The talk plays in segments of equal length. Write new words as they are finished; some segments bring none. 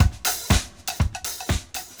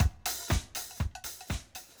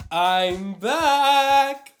I'm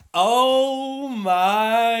back. Oh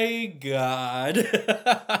my god.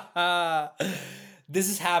 This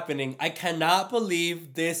is happening. I cannot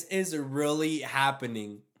believe this is really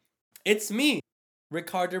happening. It's me,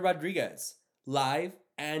 Ricardo Rodriguez, live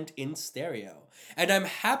and in stereo. And I'm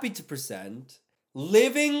happy to present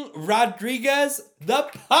Living Rodriguez, the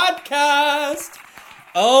podcast.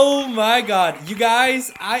 Oh my god. You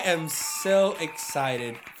guys, I am so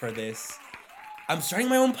excited for this. I'm starting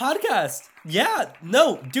my own podcast. Yeah,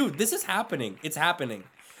 no, dude, this is happening. It's happening.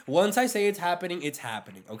 Once I say it's happening,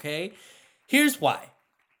 okay? Here's why.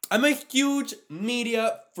 I'm a huge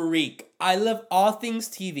media freak. I love all things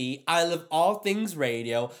TV. I love all things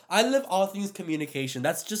radio. I love all things communication.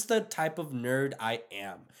 That's just the type of nerd I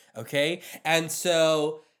am, okay? And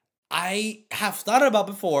so I have thought about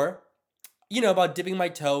before, about dipping my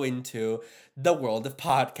toe into the world of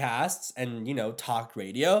podcasts and, talk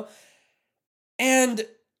radio. And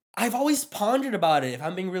I've always pondered about it, if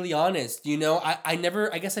I'm being really honest.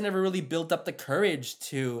 I guess I never really built up the courage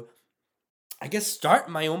to, start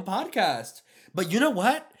my own podcast. But you know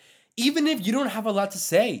what? Even if you don't have a lot to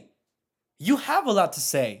say, you have a lot to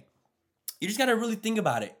say. You just gotta really think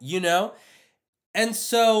about it. And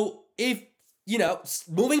so, if,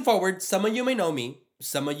 moving forward, some of you may know me,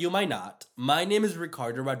 some of you might not. My name is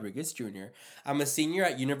Ricardo Rodriguez Jr. I'm a senior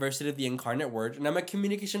at University of the Incarnate Word, and I'm a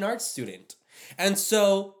communication arts student. And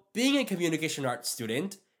so, being a communication arts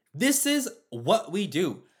student, this is what we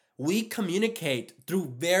do. We communicate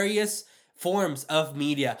through various forms of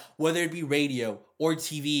media, whether it be radio or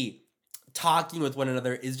TV. Talking with one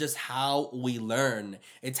another is just how we learn.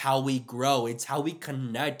 It's how we grow. It's how we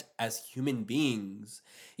connect as human beings.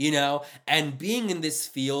 And being in this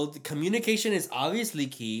field, communication is obviously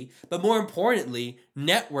key, but more importantly,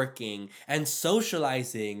 networking and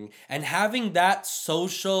socializing and having that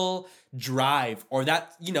social drive or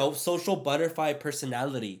that, social butterfly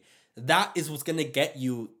personality. That is what's going to get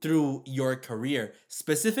you through your career,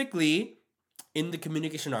 specifically in the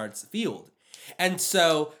communication arts field. And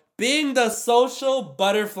so, being the social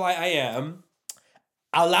butterfly I am,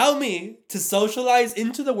 allow me to socialize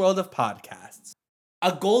into the world of podcasts.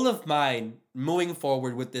 A goal of mine moving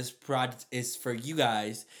forward with this project is for you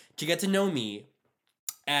guys to get to know me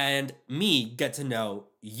and me get to know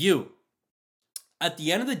you. At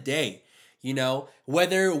the end of the day,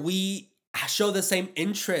 whether we show the same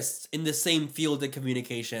interests in the same field of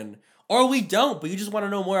communication or we don't, but you just want to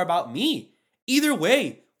know more about me. Either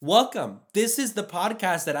way, welcome. This is the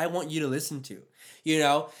podcast that I want you to listen to.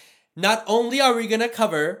 Not only are we going to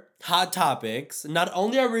cover hot topics, not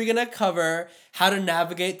only are we going to cover how to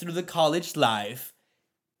navigate through the college life,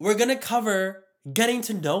 we're going to cover getting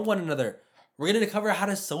to know one another. We're going to cover how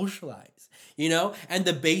to socialize, and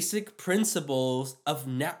the basic principles of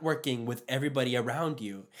networking with everybody around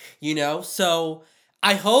you, So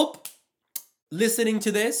I hope listening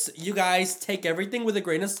to this, you guys take everything with a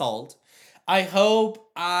grain of salt. I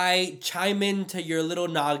hope I chime into your little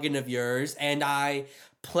noggin of yours and I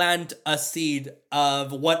plant a seed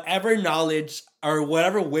of whatever knowledge or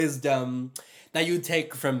whatever wisdom that you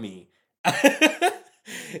take from me.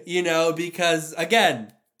 Because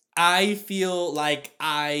again, I feel like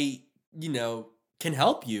I, can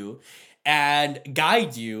help you and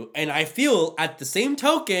guide you. And I feel at the same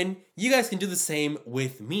token, you guys can do the same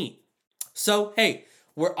with me. So, hey,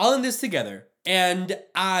 we're all in this together. And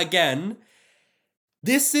again,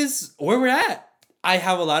 this is where we're at. I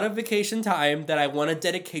have a lot of vacation time that I want to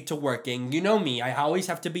dedicate to working. You know me, I always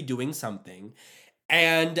have to be doing something.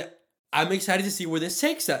 And I'm excited to see where this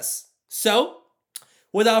takes us. So,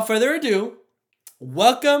 without further ado,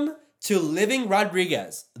 welcome to Living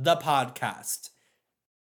Rodriguez, the podcast.